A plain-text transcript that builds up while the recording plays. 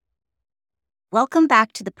Welcome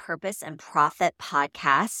back to the Purpose and Profit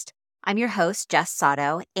podcast. I'm your host, Jess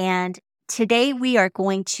Sato, and today we are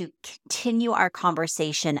going to continue our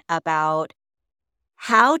conversation about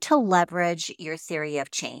how to leverage your theory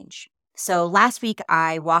of change. So, last week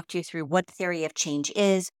I walked you through what theory of change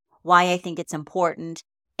is, why I think it's important,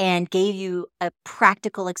 and gave you a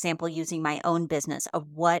practical example using my own business of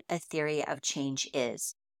what a theory of change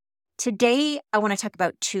is. Today, I want to talk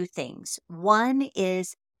about two things. One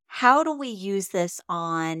is how do we use this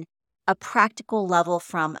on a practical level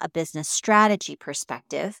from a business strategy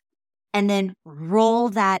perspective, and then roll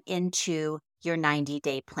that into your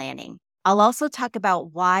 90-day planning. I'll also talk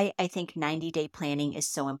about why I think 90-day planning is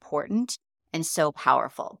so important and so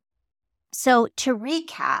powerful. So, to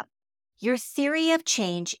recap, your theory of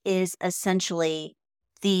change is essentially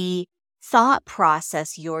the thought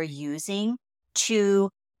process you're using to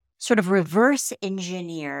sort of reverse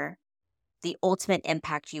engineer the ultimate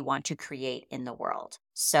impact you want to create in the world.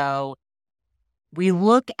 So we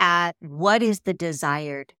look at what is the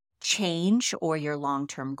desired change or your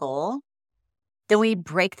long-term goal. Then we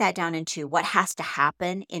break that down into what has to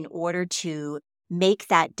happen in order to make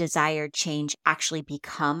that desired change actually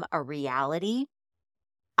become a reality.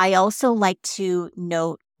 I also like to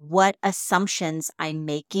note what assumptions I'm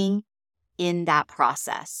making in that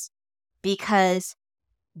process, because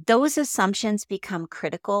those assumptions become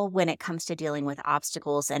critical when it comes to dealing with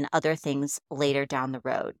obstacles and other things later down the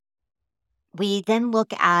road. We then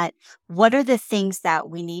look at what are the things that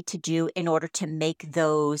we need to do in order to make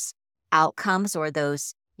those outcomes or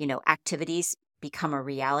those, activities become a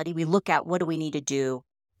reality. We look at what do we need to do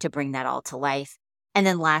to bring that all to life. And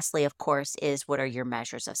then lastly, of course, is what are your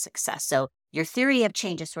measures of success? So your theory of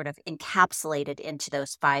change is sort of encapsulated into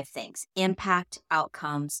those 5 things: impact,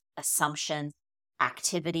 outcomes, assumptions,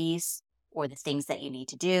 activities, or the things that you need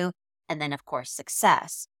to do, and then, of course,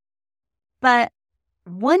 success. But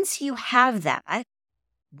once you have that,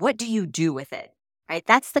 what do you do with it? Right?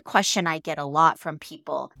 That's the question I get a lot from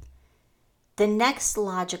people. The next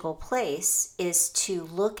logical place is to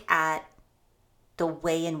look at the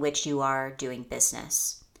way in which you are doing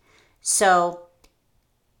business. So,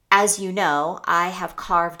 as you know, I have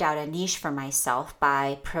carved out a niche for myself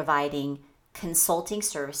by providing consulting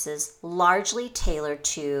services largely tailored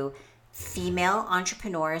to female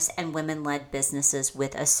entrepreneurs and women-led businesses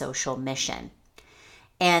with a social mission.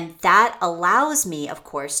 And that allows me, of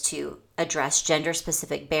course, to address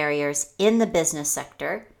gender-specific barriers in the business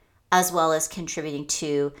sector, as well as contributing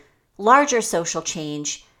to larger social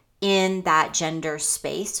change in that gender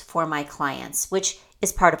space for my clients, which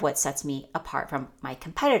is part of what sets me apart from my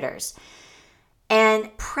competitors.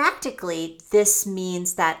 And practically, this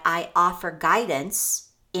means that I offer guidance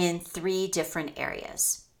in 3 different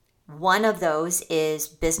areas. One of those is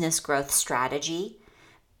business growth strategy.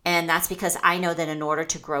 And that's because I know that in order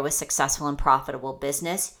to grow a successful and profitable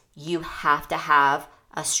business, you have to have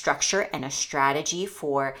a structure and a strategy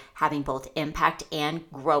for having both impact and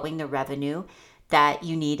growing the revenue that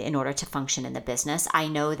you need in order to function in the business. I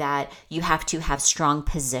know that you have to have strong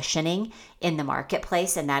positioning in the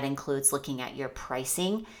marketplace, and that includes looking at your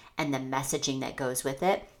pricing and the messaging that goes with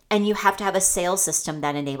it. And you have to have a sales system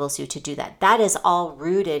that enables you to do that. That is all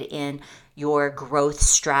rooted in your growth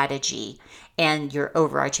strategy and your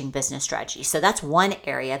overarching business strategy. So that's one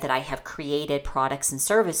area that I have created products and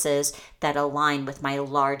services that align with my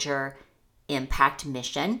larger impact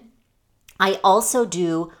mission. I also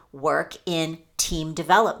do work in team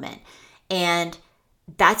development. And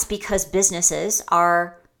that's because businesses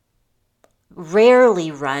are rarely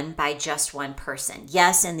run by just one person.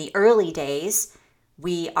 Yes, in the early days,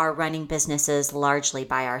 we are running businesses largely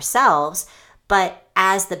by ourselves, but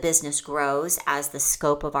as the business grows, as the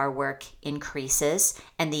scope of our work increases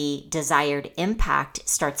and the desired impact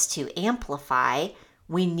starts to amplify,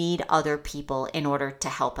 we need other people in order to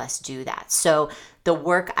help us do that. So the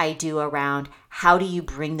work I do around how do you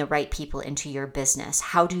bring the right people into your business?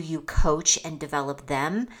 How do you coach and develop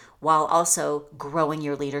them while also growing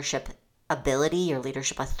your leadership ability, your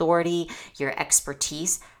leadership authority, your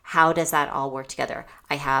expertise? How does that all work together?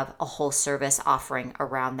 I have a whole service offering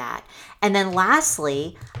around that. And then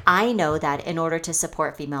lastly, I know that in order to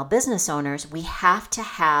support female business owners, we have to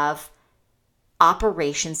have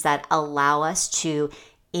operations that allow us to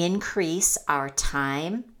increase our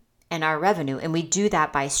time and our revenue. And we do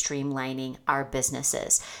that by streamlining our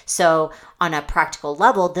businesses. So on a practical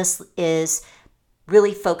level, this is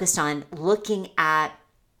really focused on looking at,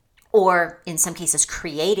 or in some cases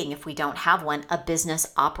creating, if we don't have one, a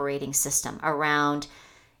business operating system around,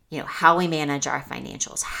 how we manage our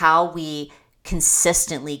financials, how we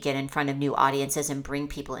consistently get in front of new audiences and bring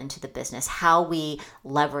people into the business, how we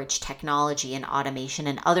leverage technology and automation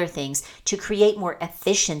and other things to create more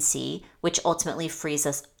efficiency, which ultimately frees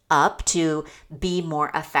us up to be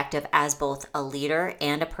more effective as both a leader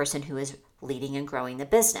and a person who is leading and growing the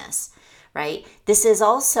business, right? This is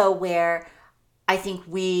also where I think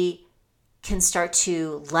we can start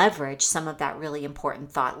to leverage some of that really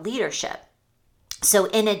important thought leadership. So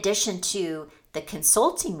in addition to the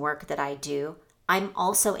consulting work that I do, I'm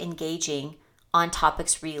also engaging on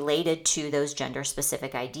topics related to those gender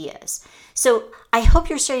specific ideas. So I hope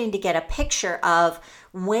you're starting to get a picture of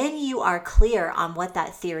when you are clear on what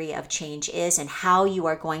that theory of change is and how you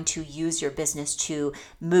are going to use your business to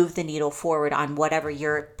move the needle forward on whatever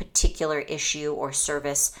your particular issue or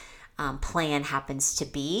service plan happens to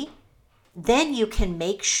be. Then you can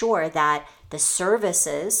make sure that the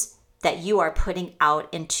services that you are putting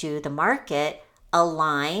out into the market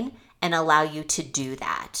align and allow you to do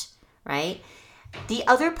that, right? The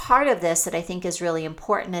other part of this that I think is really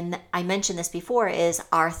important, and I mentioned this before, is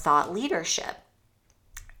our thought leadership.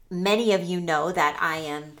 Many of you know that I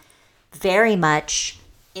am very much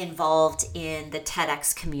involved in the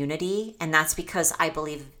TEDx community, and that's because I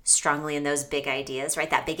believe strongly in those big ideas, right?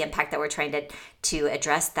 That big impact that we're trying to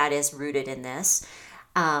address, that is rooted in this.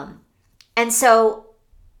 And so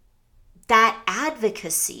that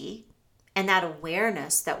advocacy and that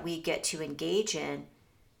awareness that we get to engage in,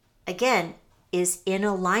 again, is in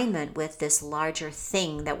alignment with this larger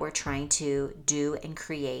thing that we're trying to do and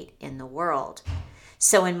create in the world.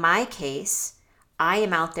 So in my case, I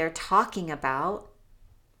am out there talking about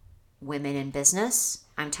women in business.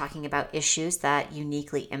 I'm talking about issues that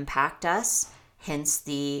uniquely impact us, hence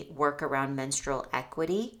the work around menstrual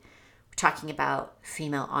equity. We're talking about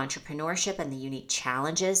female entrepreneurship and the unique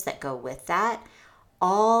challenges that go with that.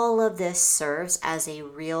 All of this serves as a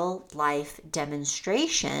real life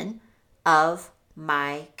demonstration of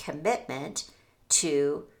my commitment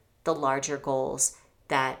to the larger goals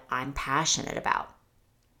that I'm passionate about.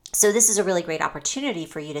 So this is a really great opportunity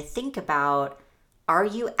for you to think about, are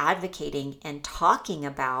you advocating and talking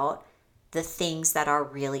about the things that are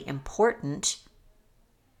really important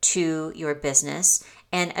to your business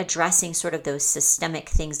and addressing sort of those systemic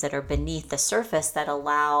things that are beneath the surface that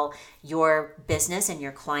allow your business and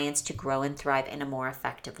your clients to grow and thrive in a more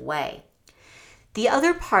effective way? The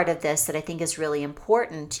other part of this that I think is really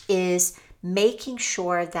important is making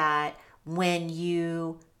sure that when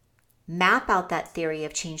you map out that theory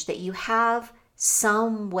of change, that you have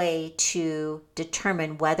some way to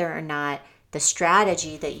determine whether or not the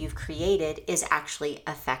strategy that you've created is actually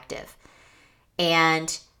effective.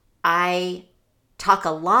 And I talk a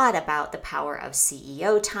lot about the power of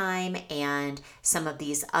CEO time and some of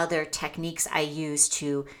these other techniques I use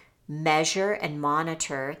to measure and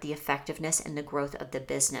monitor the effectiveness and the growth of the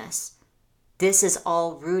business. This is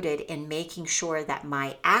all rooted in making sure that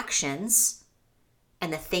my actions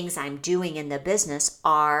and the things I'm doing in the business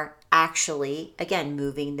are actually, again,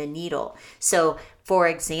 moving the needle. So, for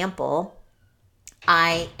example,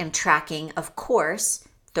 I am tracking, of course,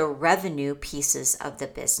 the revenue pieces of the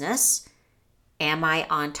business. Am I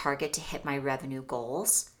on target to hit my revenue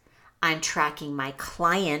goals? I'm tracking my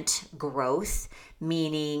client growth,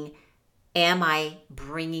 meaning, am I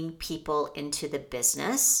bringing people into the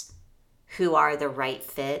business who are the right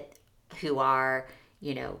fit, who are,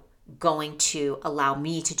 going to allow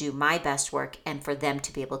me to do my best work and for them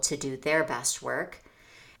to be able to do their best work?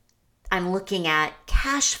 I'm looking at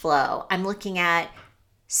cash flow. I'm looking at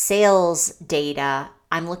sales data.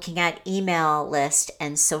 I'm looking at email list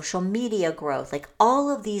and social media growth. Like, all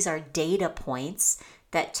of these are data points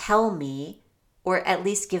that tell me, or at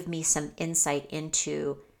least give me some insight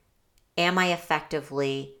into, am I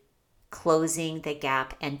effectively closing the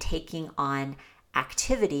gap and taking on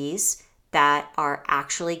activities that are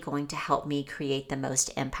actually going to help me create the most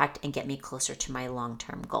impact and get me closer to my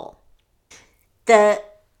long-term goal? The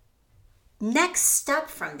next step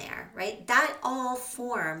from there, right? That all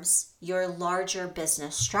forms your larger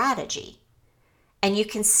business strategy. And you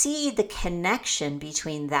can see the connection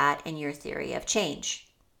between that and your theory of change.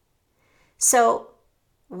 So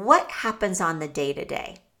what happens on the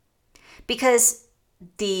day-to-day? Because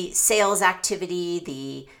the sales activity,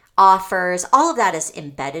 the offers, all of that is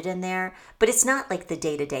embedded in there, but it's not like the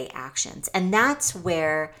day-to-day actions. And that's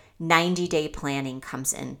where 90-day planning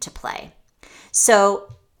comes into play.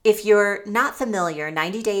 So if you're not familiar,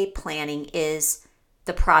 90-day planning is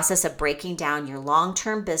the process of breaking down your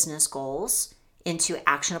long-term business goals into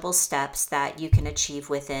actionable steps that you can achieve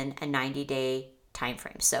within a 90-day time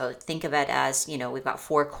frame. So think of it as, we've got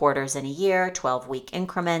 4 quarters in a year, 12-week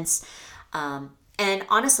increments. And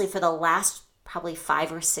honestly, for the last probably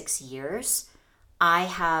 5 or 6 years, I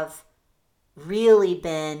have really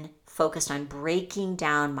been focused on breaking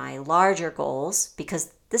down my larger goals,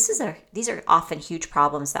 because these are often huge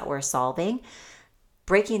problems that we're solving,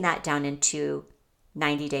 breaking that down into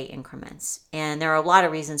 90-day increments. And there are a lot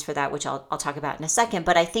of reasons for that, which I'll talk about in a second.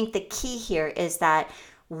 But I think the key here is that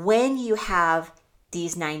when you have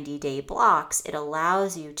these 90-day blocks, it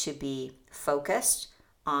allows you to be focused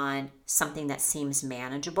on something that seems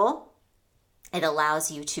manageable. It allows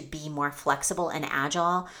you to be more flexible and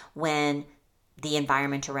agile when the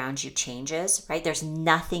environment around you changes, right? There's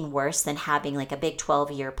nothing worse than having like a big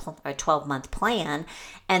 12-month plan,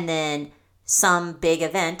 and then some big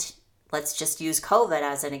event, let's just use COVID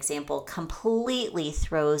as an example, completely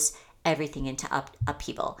throws everything into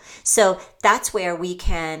upheaval. So that's where we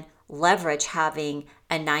can leverage having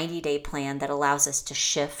a 90-day plan that allows us to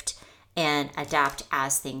shift and adapt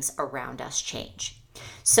as things around us change.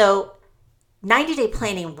 So 90-day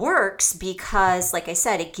planning works because, like I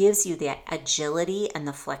said, it gives you the agility and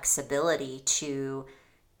the flexibility to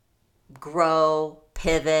grow,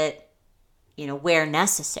 pivot, where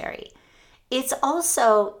necessary. It's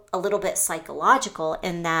also a little bit psychological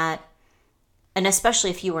in that, and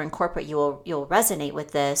especially if you were in corporate, you'll resonate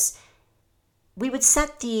with this. We would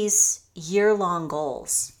set these year-long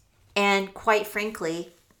goals, and quite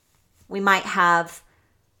frankly, we might have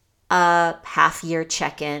a half-year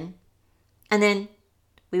check-in, and then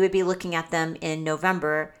we would be looking at them in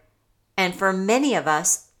November, and for many of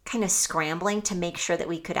us, kind of scrambling to make sure that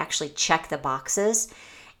we could actually check the boxes.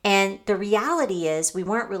 And the reality is we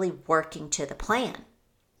weren't really working to the plan.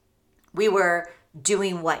 We were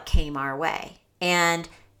doing what came our way, and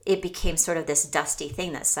it became sort of this dusty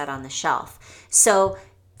thing that sat on the shelf. So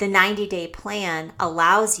the 90-day plan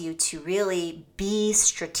allows you to really be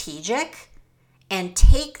strategic and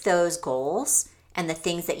take those goals and the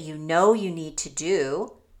things that you need to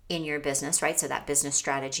do in your business, right? So that business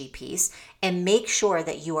strategy piece, and make sure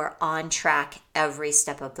that you are on track every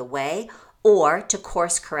step of the way, or to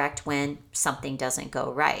course correct when something doesn't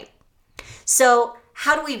go right. So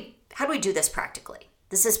how do we do this practically?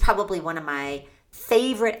 This is probably one of my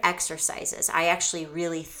favorite exercises. I actually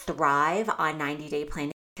really thrive on 90-day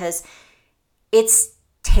planning because it's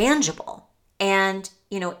tangible. And,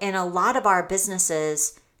 in a lot of our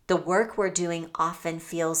businesses, the work we're doing often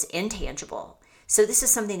feels intangible. So this is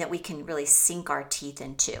something that we can really sink our teeth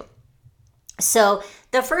into. So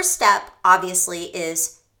the first step, obviously,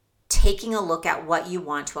 is taking a look at what you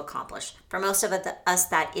want to accomplish. For most of us,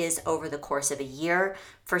 that is over the course of a year.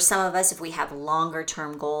 For some of us, if we have longer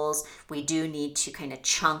term goals, we do need to kind of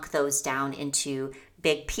chunk those down into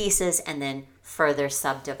big pieces and then further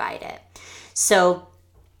subdivide it. So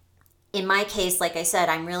in my case, like I said,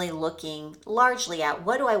 I'm really looking largely at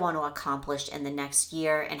what do I want to accomplish in the next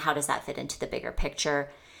year and how does that fit into the bigger picture.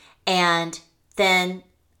 And then,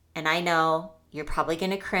 and I know you're probably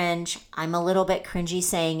going to cringe, I'm a little bit cringy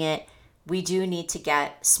saying it, we do need to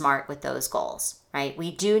get smart with those goals, right?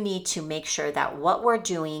 We do need to make sure that what we're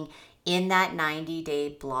doing in that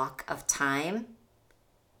 90-day block of time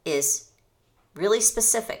is really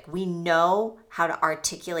specific. We know how to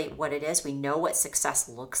articulate what it is. We know what success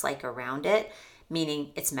looks like around it,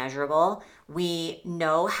 meaning it's measurable. We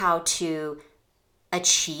know how to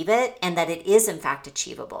achieve it and that it is in fact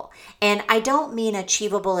achievable. And I don't mean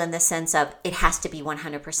achievable in the sense of it has to be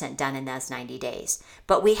 100% done in those 90 days,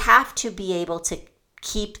 but we have to be able to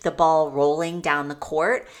keep the ball rolling down the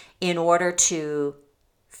court in order to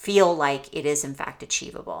feel like it is in fact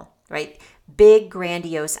achievable, right? Big,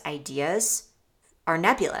 grandiose ideas are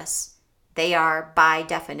nebulous. They are by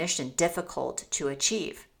definition difficult to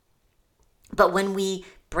achieve. But when we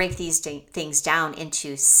break these things down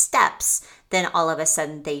into steps, then all of a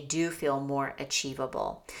sudden they do feel more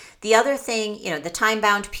achievable. The other thing, the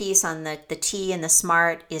time-bound piece on the T and the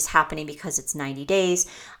SMART is happening because it's 90 days.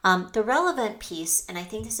 The relevant piece, and I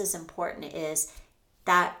think this is important, is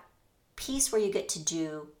that piece where you get to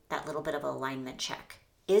do that little bit of alignment check.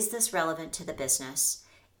 Is this relevant to the business?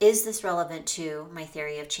 Is this relevant to my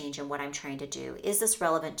theory of change and what I'm trying to do? Is this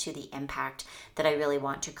relevant to the impact that I really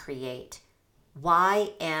want to create?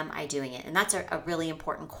 Why am I doing it? And that's a really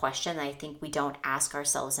important question that I think we don't ask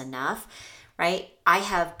ourselves enough, right? I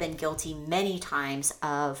have been guilty many times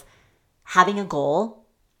of having a goal.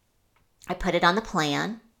 I put it on the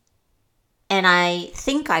plan and I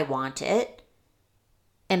think I want it.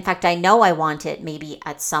 In fact, I know I want it maybe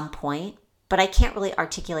at some point, but I can't really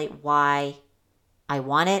articulate why I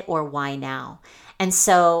want it or why now. And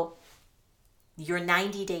so your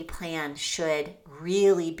 90-day plan should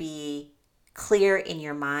really be clear in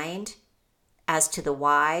your mind as to the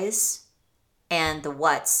whys and the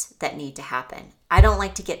what's that need to happen. I don't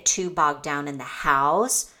like to get too bogged down in the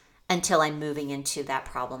hows until I'm moving into that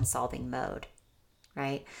problem solving mode,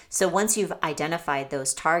 right? So once you've identified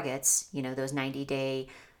those targets, those 90-day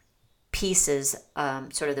pieces,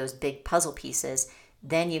 sort of those big puzzle pieces,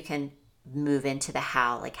 then you can move into the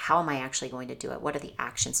how. Like, how am I actually going to do it? What are the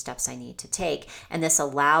action steps I need to take? And this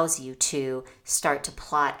allows you to start to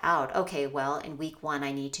plot out, okay, well, in week 1,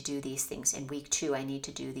 I need to do these things. In week 2, I need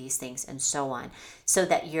to do these things, and so on. So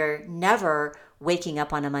that you're never waking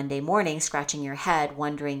up on a Monday morning, scratching your head,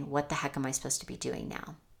 wondering, what the heck am I supposed to be doing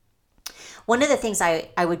now? One of the things I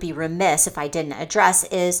would be remiss if I didn't address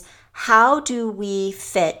is, how do we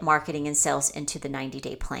fit marketing and sales into the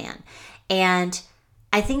 90-day plan? And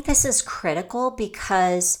I think this is critical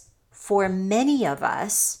because for many of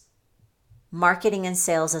us, marketing and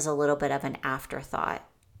sales is a little bit of an afterthought.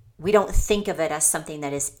 We don't think of it as something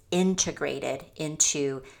that is integrated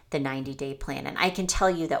into the 90-day plan. And I can tell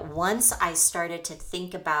you that once I started to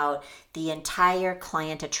think about the entire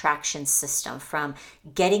client attraction system, from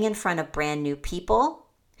getting in front of brand new people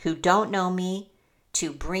who don't know me,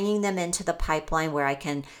 to bringing them into the pipeline where I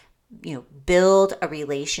can build a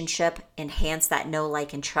relationship, enhance that know,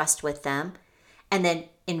 like, and trust with them, and then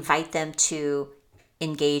invite them to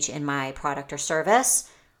engage in my product or service.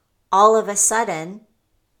 All of a sudden,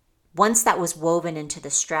 once that was woven into the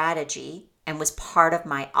strategy and was part of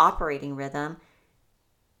my operating rhythm,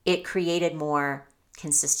 it created more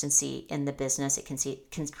consistency in the business.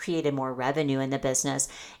 It created more revenue in the business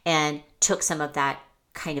and took some of that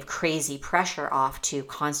kind of crazy pressure off to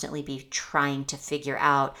constantly be trying to figure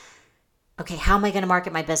out, okay, how am I going to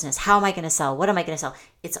market my business? How am I going to sell? What am I going to sell?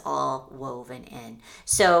 It's all woven in.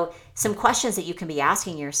 So some questions that you can be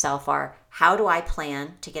asking yourself are, how do I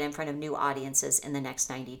plan to get in front of new audiences in the next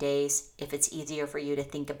 90 days? If it's easier for you to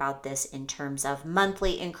think about this in terms of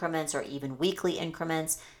monthly increments or even weekly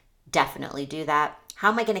increments, definitely do that.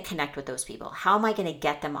 How am I going to connect with those people? How am I going to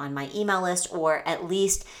get them on my email list, or at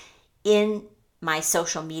least in my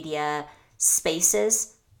social media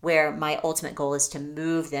spaces, where my ultimate goal is to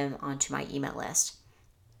move them onto my email list?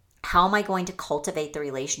 How am I going to cultivate the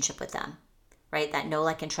relationship with them, right? That know,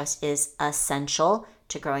 like, and trust is essential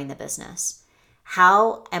to growing the business.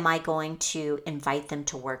 How am I going to invite them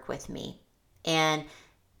to work with me? And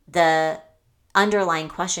the underlying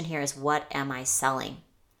question here is, what am I selling?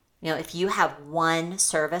 If you have one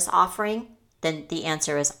service offering, then the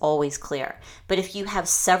answer is always clear. But if you have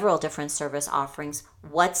several different service offerings,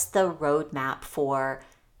 what's the roadmap for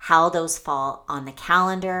how those fall on the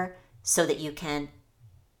calendar so that you can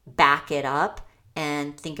back it up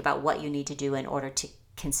and think about what you need to do in order to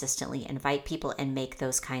consistently invite people and make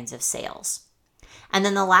those kinds of sales? And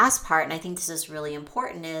then the last part, and I think this is really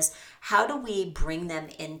important, is how do we bring them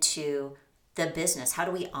into the business? How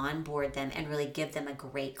do we onboard them and really give them a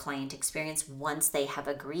great client experience once they have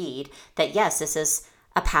agreed that, yes, this is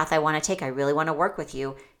a path I want to take. I really want to work with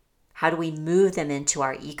you. How do we move them into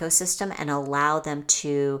our ecosystem and allow them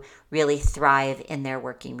to really thrive in their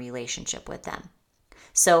working relationship with them?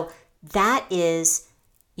 So that is,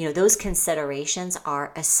 those considerations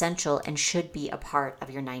are essential and should be a part of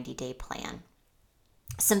your 90-day plan.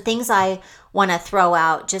 Some things I want to throw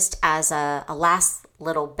out just as a last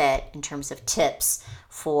little bit in terms of tips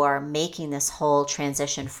for making this whole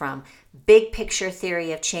transition from big picture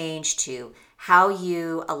theory of change to how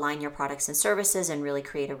you align your products and services and really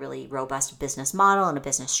create a really robust business model and a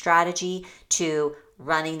business strategy to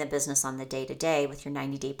running the business on the day-to-day with your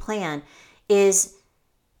 90-day plan, is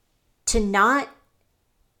to not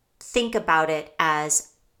think about it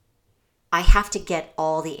as, I have to get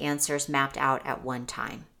all the answers mapped out at one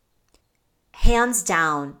time. Hands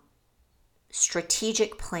down,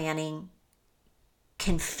 strategic planning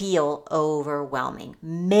can feel overwhelming.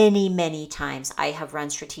 Many, many times I have run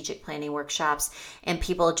strategic planning workshops and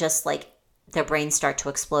people just their brains start to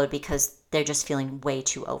explode because they're just feeling way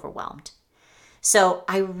too overwhelmed. So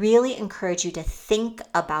I really encourage you to think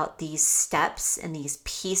about these steps and these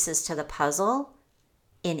pieces to the puzzle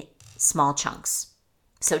in small chunks.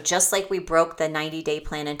 So just like we broke the 90-day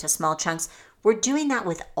plan into small chunks, we're doing that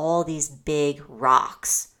with all these big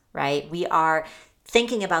rocks, right? We are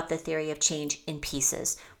thinking about the theory of change in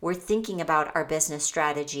pieces. We're thinking about our business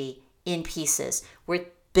strategy in pieces. We're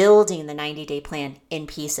building the 90-day plan in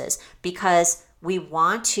pieces because we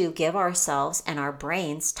want to give ourselves and our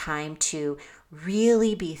brains time to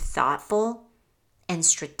really be thoughtful and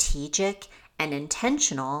strategic and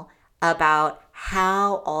intentional about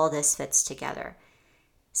how all this fits together.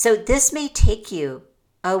 So this may take you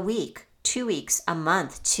a week, 2 weeks, a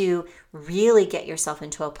month to really get yourself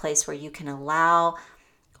into a place where you can allow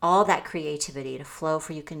all that creativity to flow,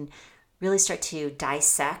 for you can really start to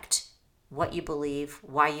dissect what you believe,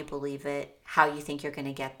 why you believe it, how you think you're going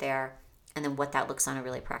to get there, and then what that looks on a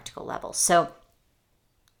really practical level. So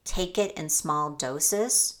take it in small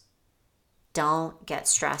doses. Don't get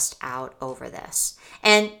stressed out over this.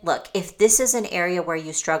 And look, if this is an area where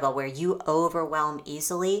you struggle, where you overwhelm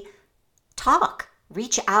easily,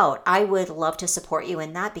 reach out. I would love to support you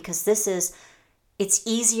in that, because it's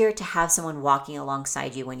easier to have someone walking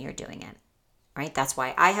alongside you when you're doing it, right? That's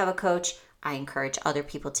why I have a coach. I encourage other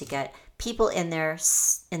people to get people in their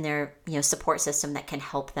support system that can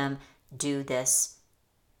help them do this,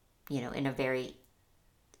 in a very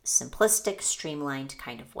simplistic, streamlined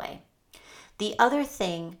kind of way. The other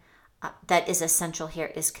thing that is essential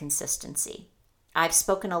here is consistency. I've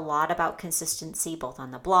spoken a lot about consistency, both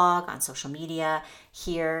on the blog, on social media,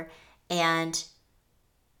 here, and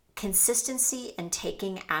consistency and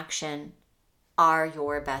taking action are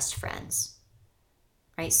your best friends,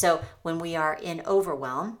 right? So when we are in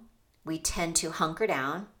overwhelm, we tend to hunker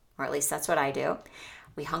down, or at least that's what I do.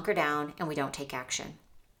 We hunker down and we don't take action.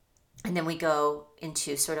 And then we go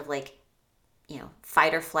into sort of like,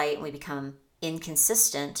 fight or flight, and we become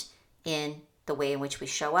inconsistent in the way in which we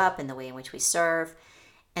show up and the way in which we serve.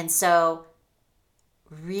 And so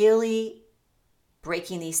really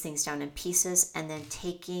breaking these things down in pieces and then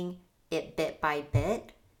taking it bit by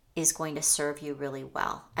bit is going to serve you really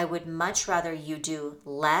well. I would much rather you do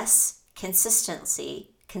less consistently,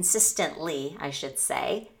 I should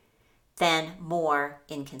say, than more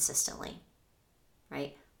inconsistently,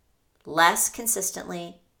 right? Less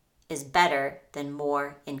consistently is better than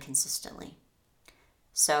more inconsistently.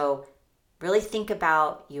 So really think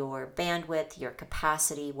about your bandwidth, your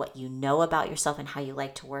capacity, what you know about yourself and how you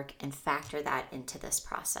like to work, and factor that into this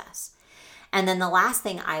process. And then the last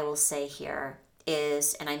thing I will say here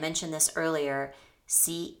is, and I mentioned this earlier,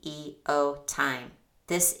 CEO time.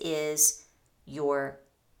 This is your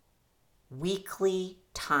weekly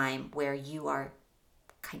time where you are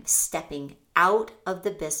kind of stepping out of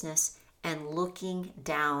the business and looking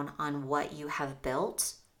down on what you have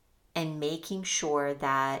built and making sure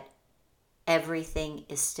that everything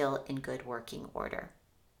is still in good working order.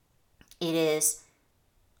 It is,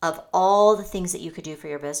 of all the things that you could do for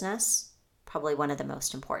your business, probably one of the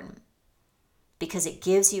most important, because it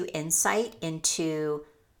gives you insight into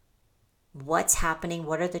what's happening,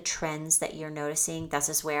 what are the trends that you're noticing. This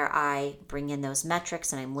is where I bring in those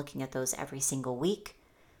metrics, and I'm looking at those every single week.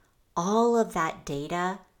 All of that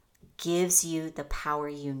data gives you the power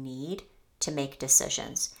you need to make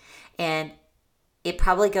decisions. And it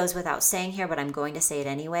probably goes without saying here, but I'm going to say it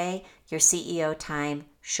anyway. Your CEO time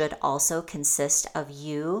should also consist of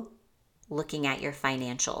you looking at your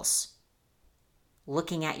financials,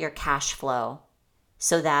 looking at your cash flow,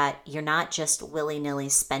 so that you're not just willy-nilly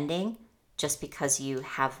spending just because you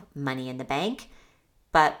have money in the bank,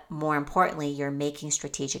 but more importantly, you're making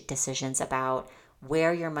strategic decisions about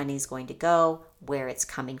where your money is going to go, where it's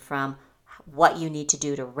coming from, what you need to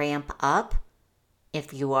do to ramp up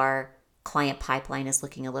if your client pipeline is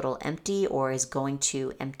looking a little empty or is going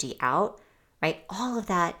to empty out, right? All of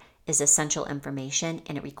that is essential information,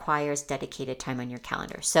 and it requires dedicated time on your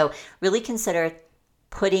calendar. So really consider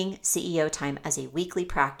putting CEO time as a weekly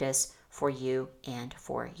practice for you and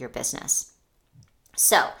for your business.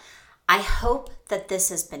 So I hope that this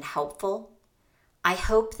has been helpful. I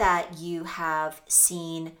hope that you have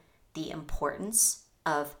seen the importance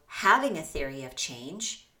of having a theory of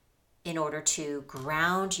change in order to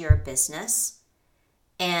ground your business,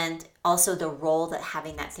 and also the role that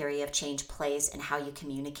having that theory of change plays in how you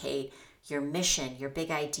communicate your mission, your big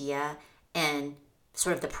idea, and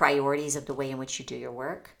sort of the priorities of the way in which you do your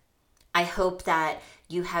work. I hope that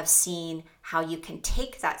you have seen how you can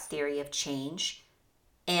take that theory of change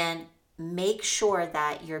and make sure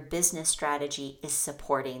that your business strategy is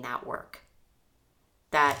supporting that work.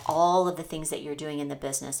 That all of the things that you're doing in the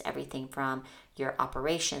business, everything from your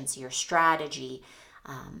operations, your strategy,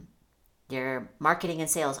 your marketing and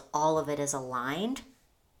sales, all of it is aligned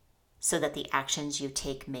so that the actions you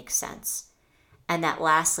take make sense. And that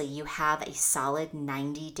lastly, you have a solid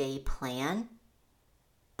 90-day plan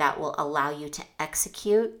that will allow you to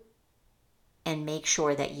execute and make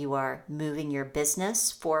sure that you are moving your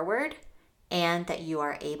business forward and that you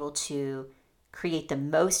are able to create the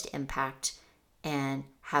most impact and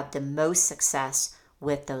have the most success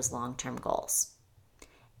with those long-term goals.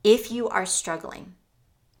 If you are struggling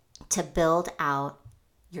to build out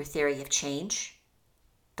your theory of change,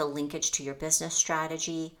 the linkage to your business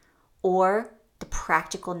strategy, or the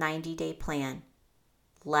practical 90-day plan,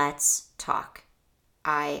 let's talk.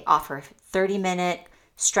 I offer 30-minute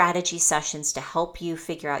strategy sessions to help you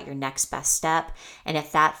figure out your next best step. And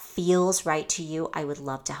if that feels right to you, I would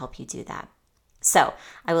love to help you do that. So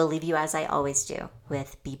I will leave you as I always do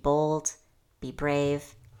with be bold, be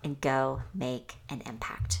brave, and go make an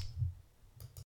impact.